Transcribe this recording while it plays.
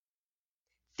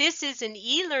This is an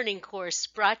e-learning course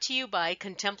brought to you by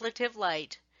Contemplative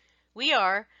Light. We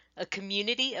are a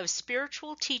community of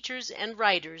spiritual teachers and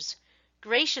writers,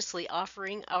 graciously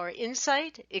offering our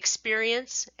insight,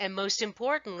 experience, and most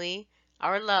importantly,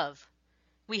 our love.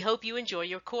 We hope you enjoy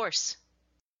your course.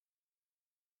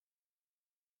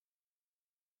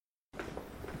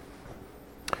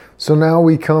 So now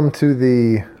we come to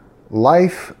the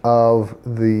life of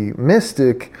the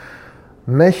mystic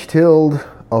Mechthild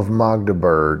of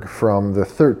Magdeburg from the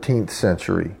 13th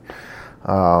century.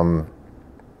 Born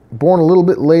a little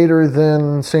bit later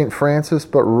than St. Francis,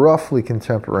 but roughly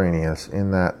contemporaneous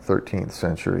in that 13th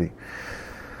century.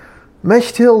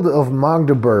 Mechthild of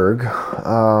Magdeburg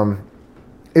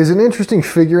is an interesting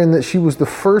figure in that she was the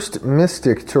first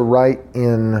mystic to write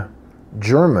in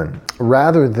German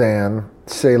rather than,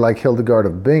 say, like Hildegard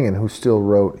of Bingen, who still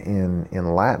wrote in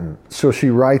Latin. So she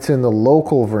writes in the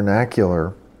local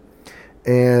vernacular,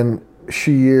 and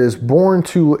she is born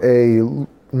to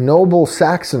a noble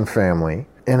Saxon family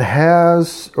and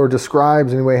has, or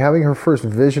describes anyway, having her first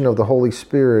vision of the Holy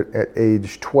Spirit at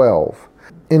age 12.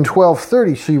 In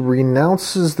 1230, she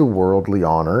renounces the worldly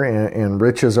honor and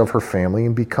riches of her family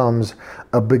and becomes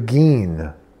a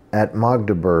beguine at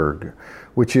Magdeburg,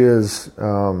 which is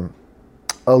a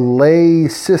lay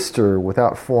sister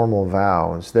without formal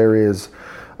vows. There is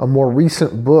a more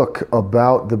recent book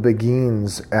about the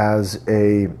beguines as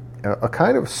a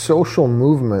kind of social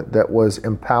movement that was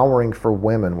empowering for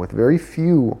women with very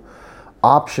few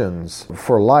options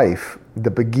for life. The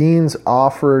beguines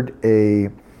offered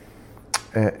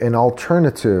an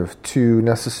alternative to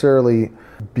necessarily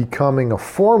becoming a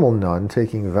formal nun,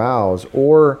 taking vows,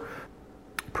 or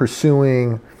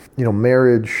pursuing,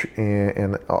 marriage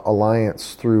and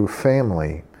alliance through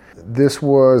family. This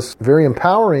was very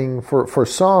empowering for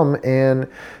some, and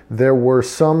there were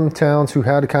some towns who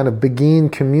had kind of beguine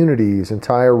communities,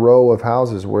 entire row of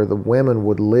houses where the women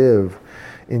would live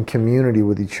in community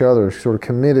with each other, sort of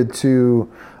committed to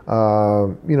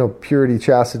purity,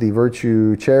 chastity,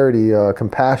 virtue, charity,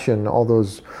 compassion, all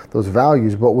those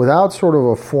values, but without sort of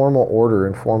a formal order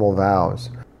and formal vows.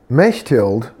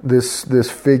 Mechthild,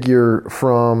 this figure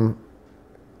from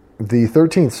the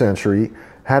 13th century,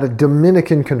 had a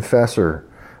Dominican confessor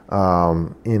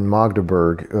in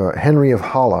Magdeburg, Henry of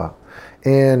Halle,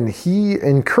 and he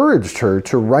encouraged her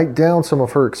to write down some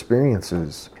of her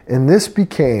experiences. And this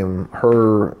became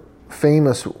her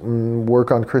famous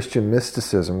work on Christian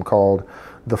mysticism called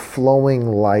The Flowing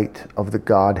Light of the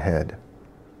Godhead.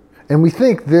 And we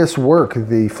think this work,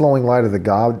 The Flowing Light of the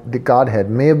Godhead,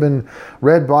 may have been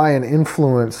read by and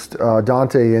influenced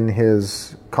Dante in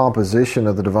his composition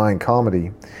of the Divine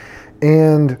Comedy.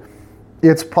 And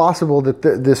it's possible that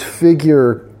this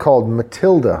figure called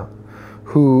Matilda,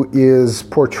 who is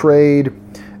portrayed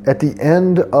at the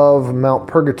end of Mount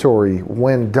Purgatory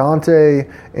when Dante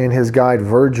and his guide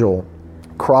Virgil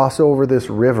cross over this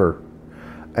river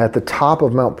at the top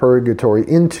of Mount Purgatory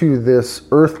into this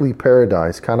earthly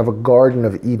paradise, kind of a Garden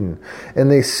of Eden. And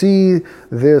they see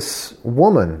this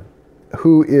woman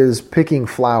who is picking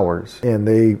flowers, and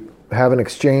they have an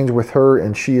exchange with her,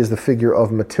 and she is the figure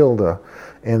of Matilda.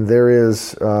 And there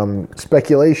is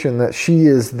speculation that she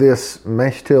is this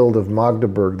Mechthild of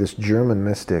Magdeburg, this German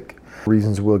mystic,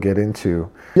 reasons we'll get into.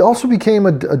 He also became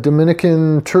a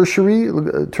Dominican tertiary,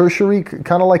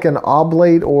 kind of like an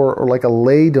oblate or like a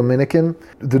lay Dominican.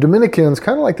 The Dominicans,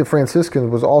 kind of like the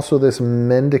Franciscans, was also this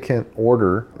mendicant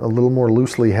order, a little more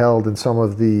loosely held than some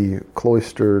of the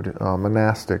cloistered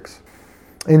monastics.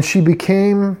 And she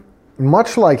became,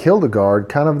 much like Hildegard,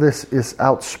 kind of this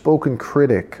outspoken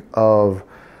critic of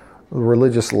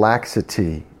religious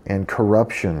laxity and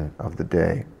corruption of the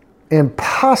day. And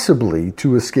possibly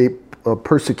to escape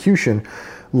persecution,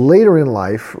 later in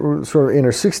life, sort of in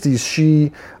her 60s,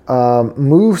 she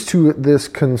moves to this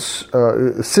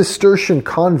Cistercian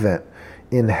convent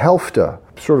in Helfta,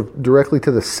 sort of directly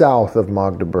to the south of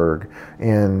Magdeburg.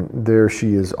 And there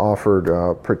she is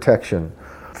offered protection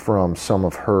from some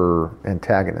of her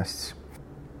antagonists.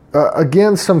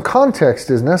 Again, some context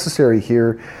is necessary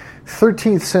here.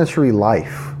 13th century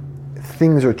life.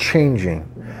 Things are changing.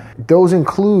 Those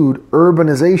include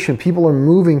urbanization. People are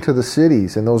moving to the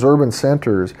cities and those urban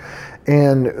centers.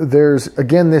 And there's,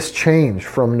 again, this change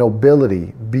from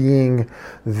nobility being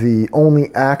the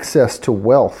only access to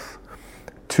wealth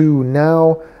to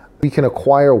now we can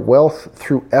acquire wealth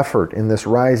through effort in this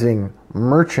rising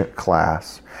merchant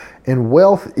class. And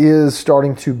wealth is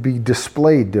starting to be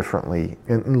displayed differently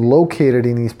and located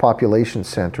in these population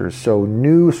centers. So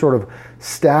new sort of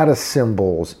status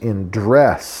symbols in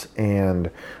dress and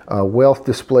wealth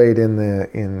displayed in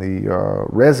the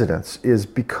residence is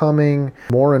becoming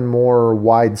more and more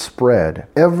widespread.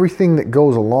 Everything that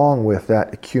goes along with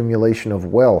that accumulation of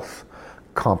wealth,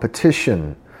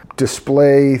 competition,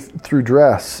 display through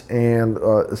dress, and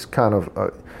this kind of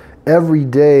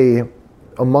everyday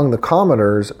among the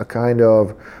commoners, a kind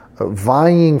of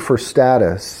vying for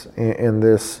status and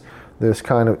this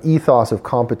kind of ethos of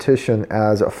competition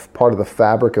as a part of the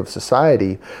fabric of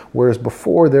society, whereas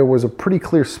before there was a pretty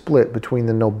clear split between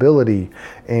the nobility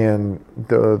and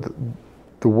the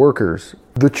workers.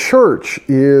 The church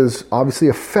is obviously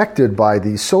affected by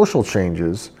these social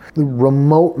changes. The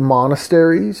remote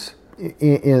monasteries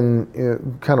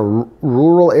in kind of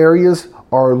rural areas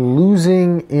are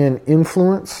losing in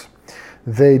influence.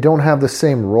 They don't have the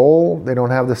same role, they don't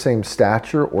have the same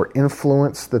stature or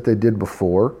influence that they did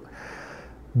before.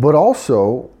 But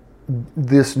also,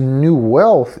 this new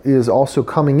wealth is also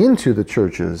coming into the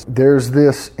churches. There's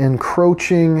this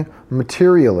encroaching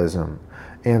materialism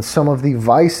and some of the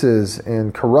vices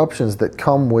and corruptions that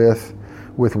come with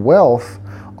wealth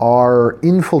are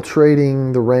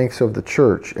infiltrating the ranks of the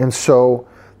church. And so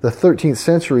the 13th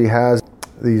century has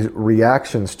these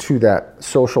reactions to that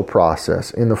social process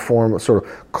in the form of sort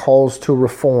of calls to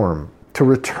reform, to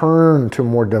return to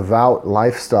more devout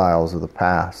lifestyles of the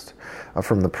past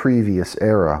from the previous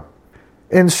era.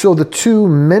 And so the two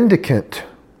mendicant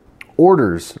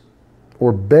orders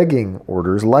or begging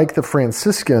orders, like the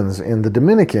Franciscans and the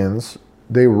Dominicans,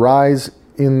 they rise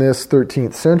in this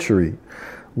 13th century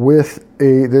with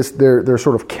their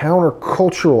sort of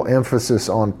countercultural emphasis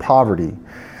on poverty.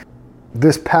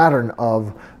 This pattern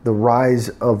of the rise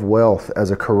of wealth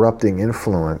as a corrupting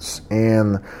influence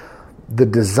and the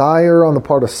desire on the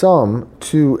part of some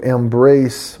to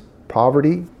embrace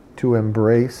poverty, to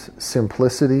embrace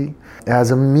simplicity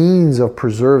as a means of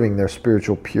preserving their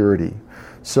spiritual purity.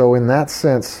 So in that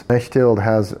sense, Mechthild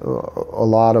has a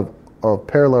lot of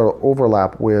parallel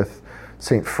overlap with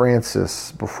St.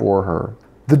 Francis before her.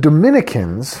 The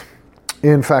Dominicans,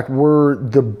 in fact, were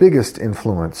the biggest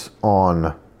influence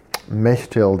on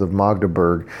Mechthild of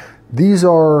Magdeburg. These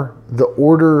are the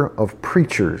order of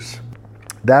preachers.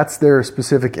 That's their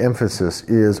specific emphasis,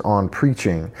 is on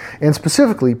preaching, and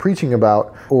specifically preaching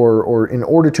about or in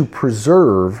order to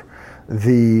preserve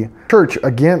the church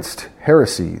against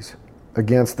heresies,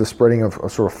 against the spreading of a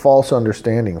sort of false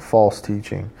understanding, false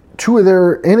teaching. Two of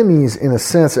their enemies, in a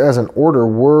sense, as an order,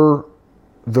 were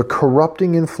the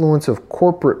corrupting influence of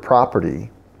corporate property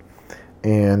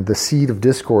and the seed of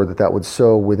discord that would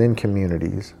sow within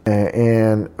communities,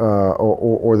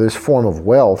 or this form of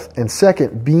wealth. And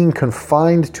second, being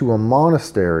confined to a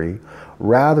monastery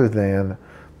rather than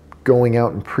going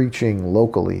out and preaching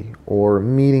locally or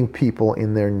meeting people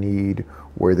in their need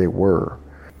where they were.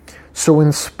 So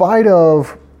in spite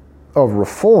of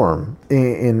reform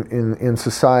in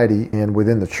society and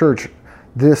within the church,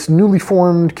 this newly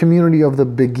formed community of the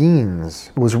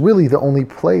Beguines was really the only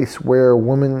place where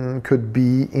women could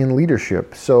be in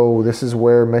leadership. So this is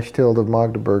where Mechthild of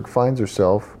Magdeburg finds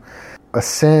herself,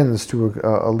 ascends to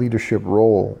a leadership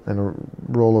role and a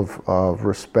role of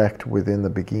respect within the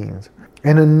Beguines.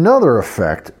 And another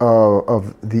effect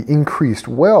of the increased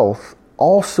wealth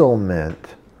also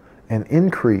meant an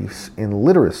increase in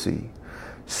literacy.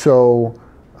 So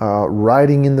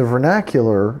writing in the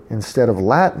vernacular instead of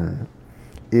Latin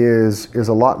is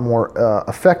a lot more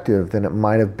effective than it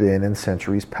might have been in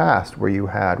centuries past, where you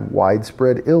had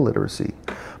widespread illiteracy.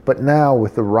 But now,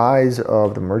 with the rise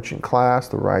of the merchant class,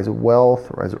 the rise of wealth,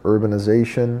 the rise of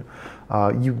urbanization,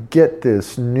 you get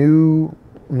this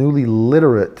newly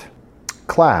literate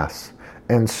class.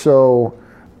 And so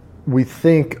we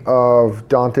think of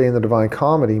Dante and the Divine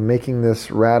Comedy making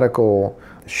this radical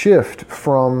shift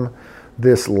from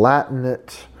this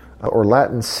Latinate or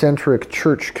Latin-centric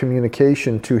church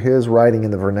communication to his writing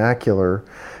in the vernacular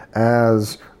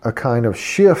as a kind of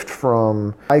shift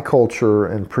from high culture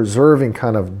and preserving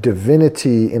kind of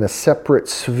divinity in a separate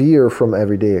sphere from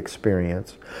everyday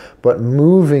experience, but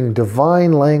moving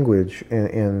divine language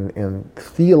and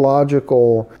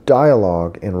theological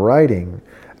dialogue and writing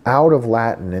out of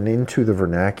Latin and into the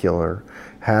vernacular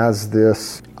has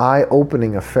this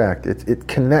eye-opening effect. It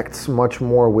connects much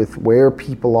more with where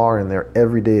people are in their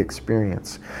everyday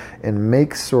experience and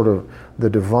makes sort of the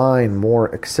divine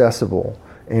more accessible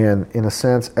and, in a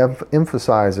sense,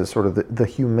 emphasizes sort of the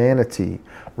humanity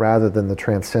rather than the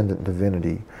transcendent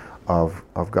divinity of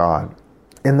God.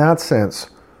 In that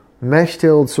sense,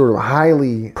 Mechthild's sort of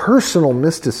highly personal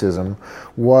mysticism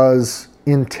was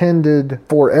intended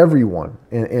for everyone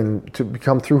and to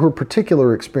become, through her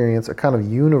particular experience, a kind of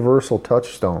universal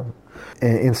touchstone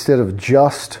instead of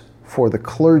just for the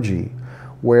clergy,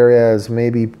 whereas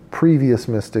maybe previous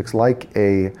mystics like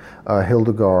a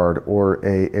Hildegard or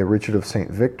a Richard of St.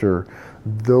 Victor,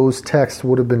 those texts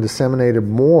would have been disseminated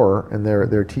more, and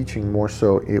their teaching more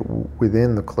so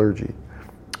within the clergy.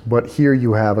 But here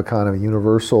you have a kind of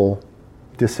universal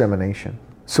dissemination.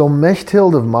 So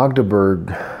Mechthild of Magdeburg,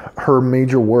 her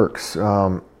major works,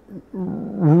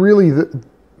 really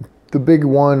the big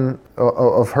one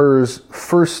of hers,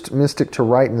 first mystic to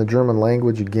write in the German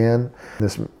language again,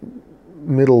 this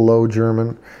Middle Low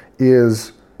German,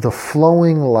 is The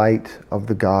Flowing Light of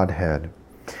the Godhead.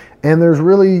 And there's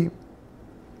really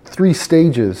 3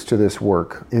 stages to this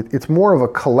work. It's more of a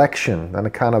collection than a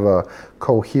kind of a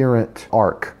coherent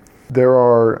arc. There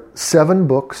are 7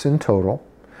 books in total,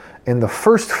 and the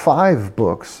first 5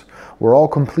 books were all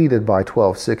completed by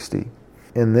 1260.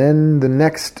 And then the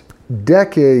next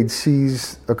decade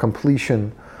sees a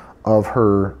completion of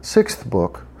her 6th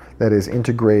book that is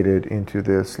integrated into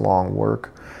this long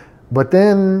work. But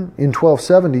then in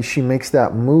 1270, she makes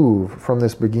that move from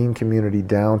this Beguine community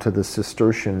down to the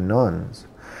Cistercian nuns.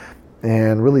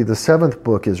 And really the 7th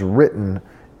book is written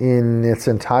in its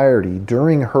entirety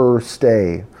during her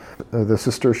stay, the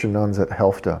Cistercian nuns at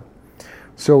Helfta.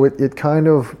 So it kind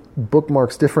of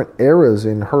bookmarks different eras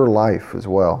in her life as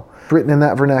well. Written in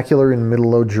that vernacular in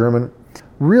Middle Low German.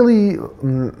 Really,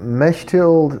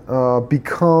 Mechthild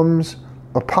becomes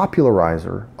a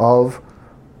popularizer of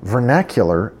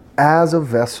vernacular as a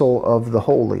vessel of the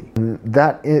holy. And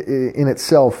that in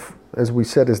itself, as we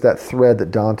said, is that thread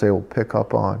that Dante will pick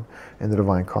up on in the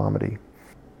Divine Comedy.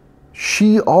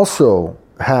 She also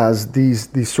has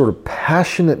these sort of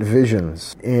passionate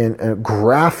visions and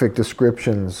graphic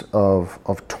descriptions of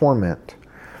torment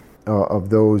of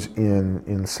those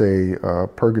in say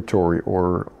purgatory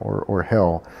or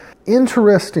hell.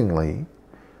 Interestingly,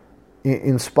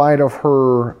 in spite of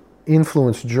her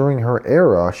influence during her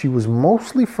era, she was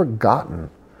mostly forgotten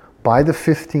by the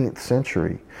 15th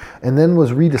century and then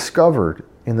was rediscovered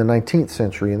in the 19th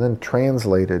century and then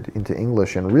translated into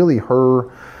English. And really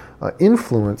her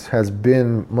influence has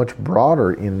been much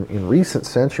broader in recent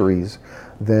centuries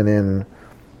than in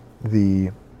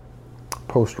the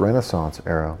post-Renaissance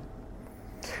era.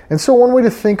 And so one way to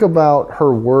think about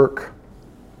her work,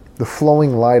 The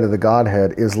Flowing Light of the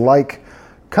Godhead, is like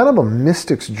kind of a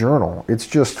mystic's journal. It's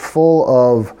just full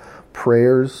of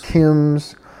prayers,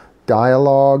 hymns,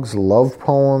 dialogues, love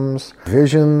poems,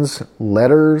 visions,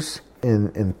 letters,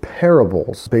 and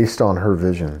parables based on her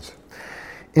visions.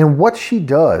 And what she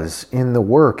does in the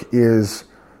work is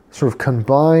sort of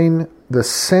combine the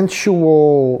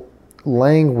sensual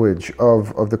language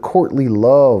of the courtly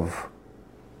love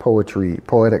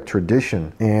poetic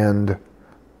tradition and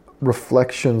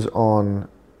reflections on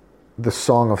the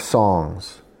Song of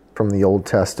Songs from the Old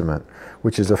Testament,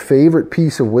 which is a favorite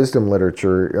piece of wisdom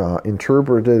literature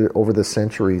interpreted over the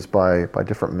centuries by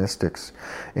different mystics,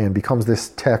 and becomes this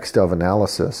text of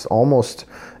analysis, almost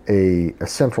a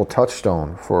central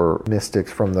touchstone for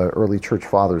mystics from the early church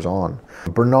fathers on.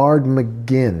 Bernard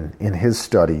McGinn, in his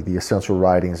study, The Essential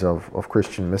Writings of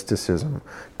Christian Mysticism,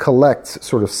 collects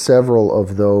sort of several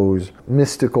of those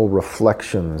mystical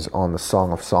reflections on the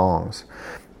Song of Songs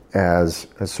as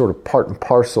sort of part and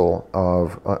parcel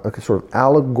of a sort of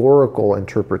allegorical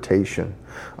interpretation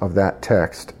of that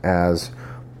text as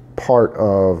part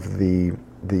of the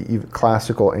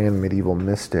classical and medieval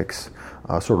mystics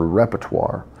sort of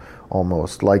repertoire,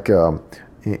 almost like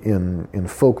in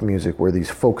folk music, where these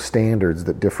folk standards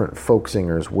that different folk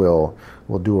singers will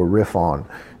do a riff on.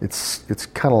 It's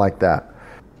kind of like that.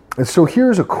 And so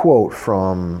here's a quote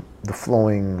from The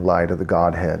Flowing Light of the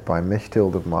Godhead by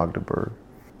Mechthild of Magdeburg.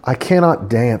 I cannot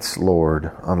dance, Lord,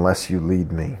 unless you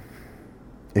lead me.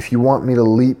 If you want me to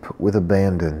leap with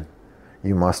abandon,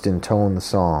 you must intone the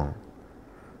song.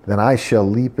 Then I shall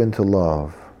leap into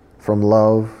love, from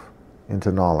love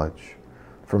into knowledge,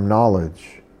 from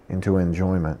knowledge into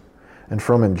enjoyment, and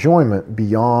from enjoyment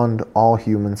beyond all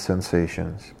human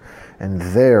sensations. And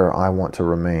there I want to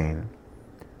remain,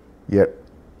 yet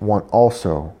want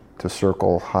also to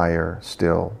circle higher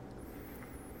still.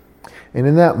 And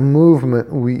in that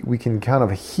movement, we can kind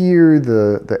of hear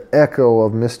the echo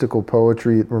of mystical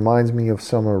poetry. It reminds me of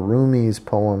some of Rumi's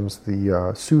poems,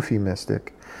 the Sufi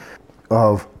mystic,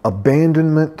 of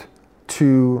abandonment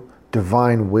to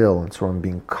divine will, and so I'm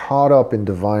being caught up in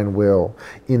divine will,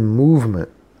 in movement,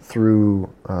 through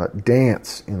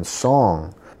dance, in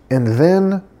song, and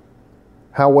then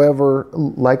However,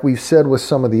 like we've said with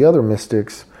some of the other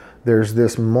mystics, there's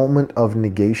this moment of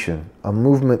negation, a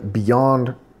movement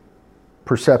beyond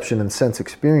perception and sense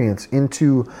experience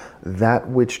into that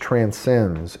which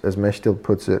transcends, as Mechthild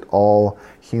puts it, all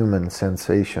human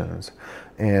sensations.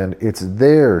 And it's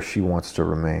there she wants to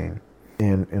remain.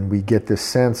 And we get this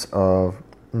sense of,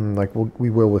 like we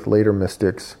will with later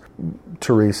mystics,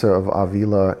 Teresa of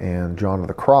Avila and John of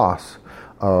the Cross,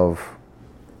 of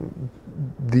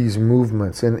these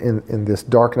movements in this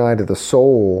dark night of the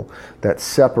soul that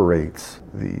separates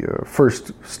the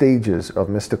first stages of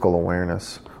mystical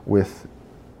awareness with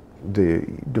the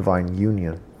divine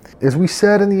union. As we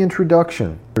said in the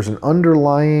introduction, there's an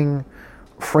underlying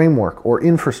framework or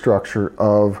infrastructure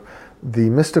of the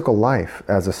mystical life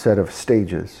as a set of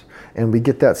stages. And we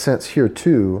get that sense here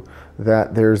too,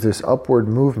 that there's this upward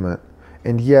movement,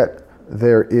 and yet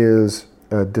there is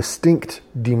a distinct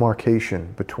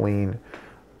demarcation between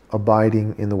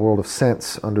abiding in the world of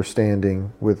sense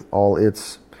understanding with all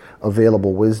its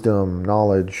available wisdom,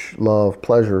 knowledge, love,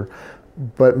 pleasure,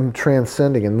 but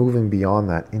transcending and moving beyond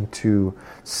that into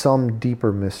some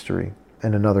deeper mystery.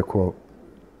 And another quote,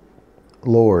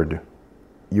 "Lord,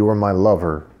 you are my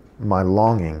lover, my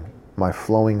longing, my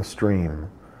flowing stream,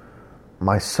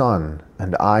 my sun,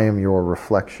 and I am your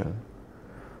reflection.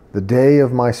 The day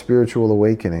of my spiritual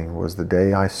awakening was the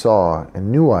day I saw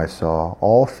and knew I saw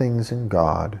all things in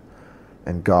God,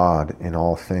 and God in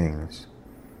all things."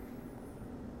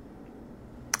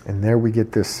 And there we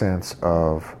get this sense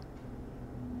of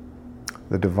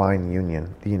the divine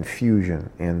union, the infusion,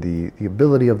 and the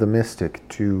ability of the mystic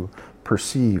to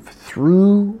perceive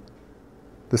through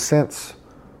the sense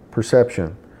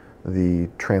perception the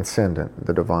transcendent,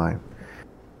 the divine.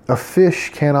 A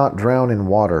fish cannot drown in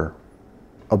water.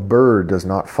 A bird does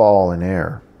not fall in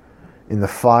air. In the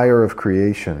fire of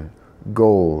creation,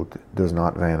 gold does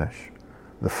not vanish.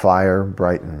 The fire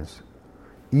brightens.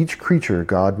 Each creature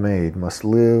God made must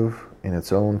live in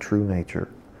its own true nature.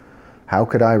 How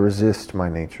could I resist my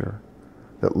nature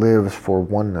that lives for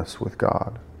oneness with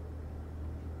God?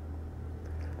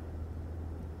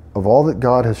 Of all that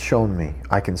God has shown me,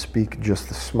 I can speak just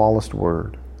the smallest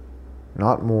word,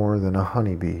 not more than a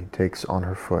honeybee takes on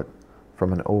her foot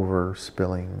from an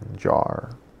overspilling jar.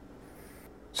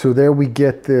 So there we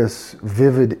get this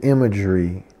vivid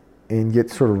imagery and get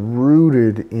sort of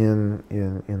rooted in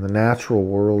the natural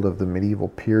world of the medieval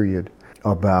period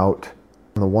about,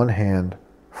 on the one hand,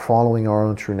 following our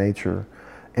own true nature,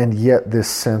 and yet this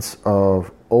sense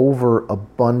of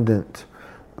overabundant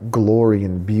glory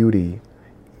and beauty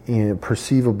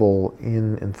perceivable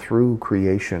in and through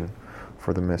creation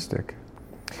for the mystic.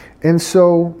 And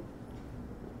so,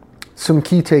 some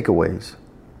key takeaways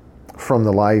from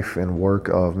the life and work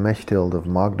of Mechthild of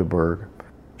Magdeburg.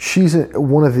 She's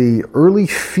one of the early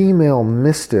female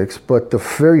mystics, but the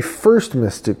very first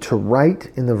mystic to write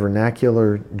in the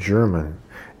vernacular German.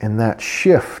 And that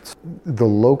shifts the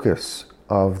locus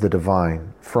of the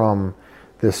divine from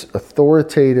this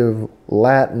authoritative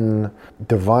Latin,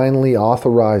 divinely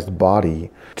authorized body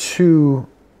to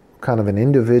kind of an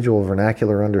individual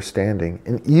vernacular understanding.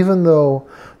 And even though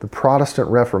the Protestant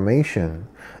Reformation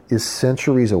is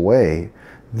centuries away,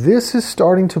 this is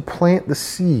starting to plant the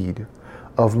seed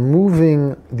of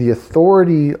moving the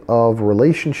authority of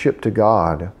relationship to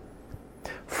God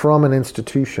from an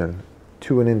institution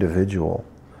to an individual.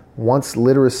 Once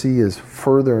literacy is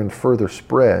further and further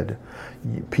spread,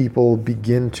 people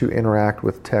begin to interact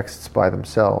with texts by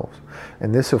themselves.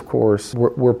 And this, of course,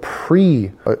 we're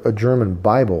pre a German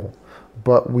Bible,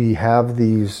 but we have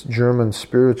these German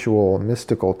spiritual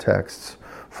mystical texts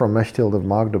from Mechthild of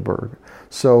Magdeburg.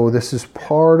 So this is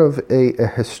part of a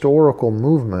historical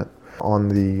movement on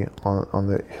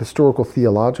the historical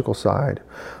theological side,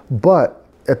 but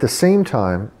at the same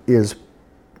time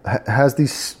has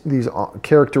these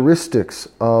characteristics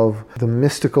of the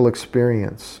mystical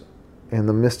experience and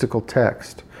the mystical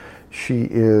text. She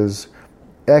is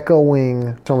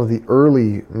echoing some of the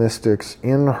early mystics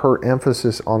in her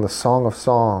emphasis on the Song of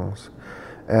Songs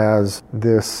as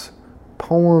this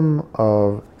poem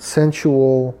of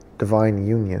sensual divine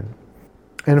union.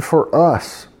 And for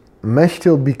us,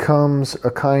 Mechthild becomes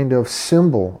a kind of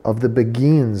symbol of the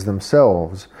Beguines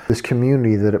themselves, this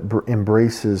community that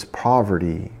embraces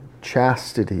poverty,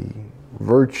 chastity,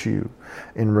 virtue,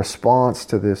 in response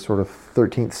to this sort of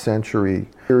 13th century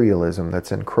materialism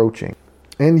that's encroaching.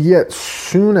 And yet,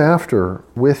 soon after,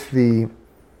 with the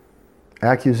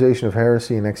accusation of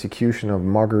heresy and execution of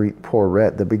Marguerite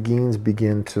Porret, the Beguines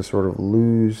begin to sort of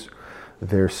lose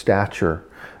their stature.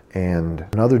 And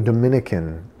another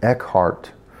Dominican,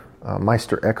 Eckhart,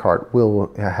 Meister Eckhart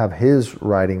will have his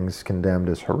writings condemned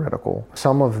as heretical.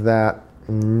 Some of that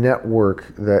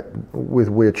network with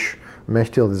which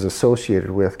Mechthild is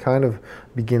associated with kind of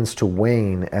begins to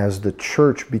wane as the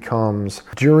church becomes,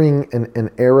 during an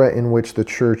era in which the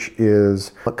church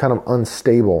is kind of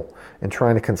unstable and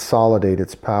trying to consolidate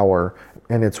its power,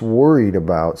 and it's worried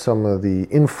about some of the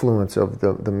influence of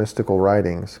the mystical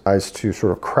writings, as to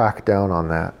sort of crack down on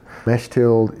that.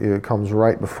 Mechthild comes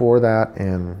right before that,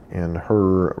 and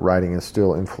her writing is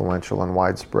still influential and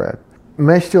widespread.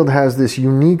 Mechthild has this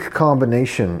unique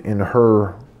combination in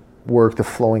her work, The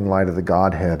Flowing Light of the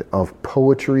Godhead, of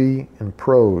poetry and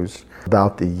prose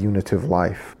about the unitive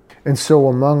life. And so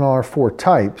among our four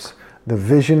types, the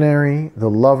visionary, the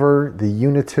lover, the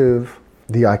unitive,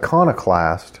 the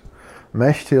iconoclast,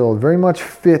 Mechthild very much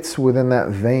fits within that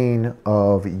vein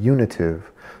of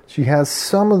unitive. She has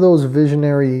some of those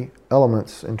visionary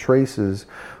elements and traces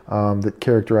that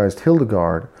characterized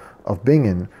Hildegard of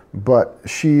Bingen, but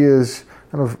she is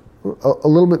kind of a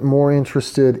little bit more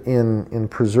interested in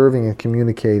preserving and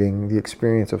communicating the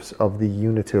experience of the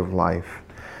unitive life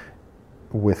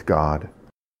with God.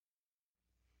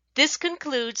 This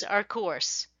concludes our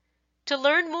course. To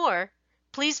learn more,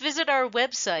 please visit our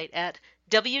website at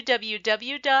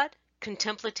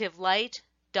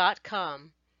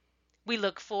www.contemplativelight.com. We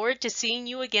look forward to seeing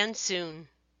you again soon.